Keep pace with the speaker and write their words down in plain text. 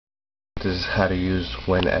This is how to use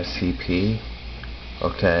Winscp.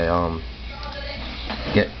 Okay,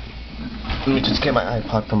 let me just get my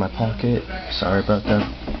iPod from my pocket. Sorry about that.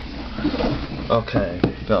 Okay,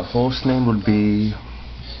 the host name would be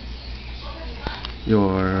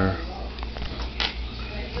your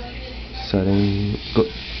setting.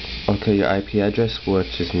 Okay, your IP address,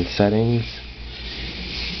 which is in settings,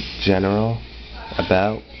 general,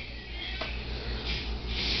 about.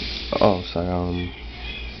 Oh, sorry.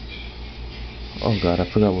 Oh god,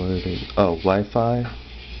 I forgot what it is. Oh, Wi-Fi.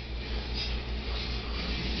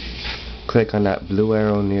 Click on that blue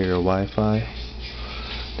arrow near your Wi-Fi.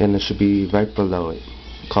 Then it should be right below it,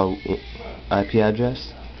 called IP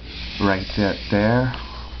address. Right there.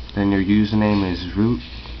 Then your username is root.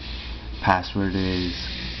 Password is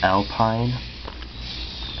alpine.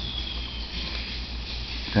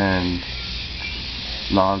 Then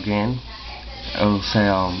log in. It will say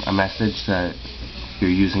a message that you're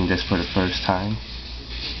using this for the first time.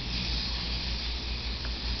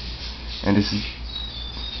 And this is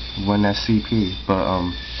Winscp,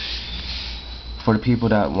 but for the people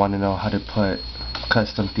that want to know how to put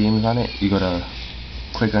custom themes on it, you gotta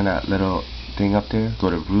click on that little thing up there, go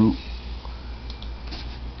to root,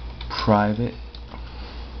 private,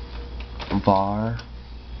 var,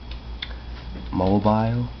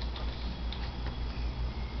 mobile,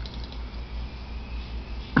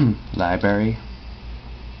 library,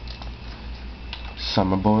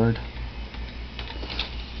 summerboard,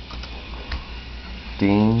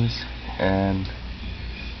 themes, and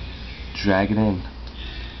drag it in.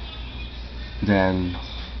 Then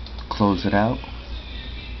close it out.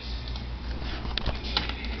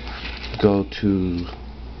 Go to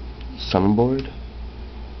summerboard,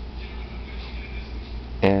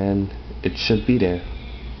 and it should be there.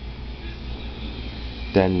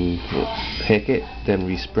 Then pick it, then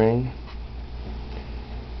respring,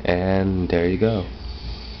 and there you go.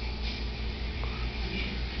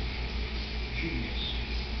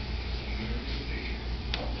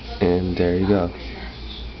 And there you go.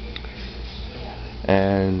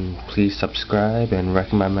 And please subscribe and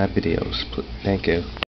recommend my videos. Thank you.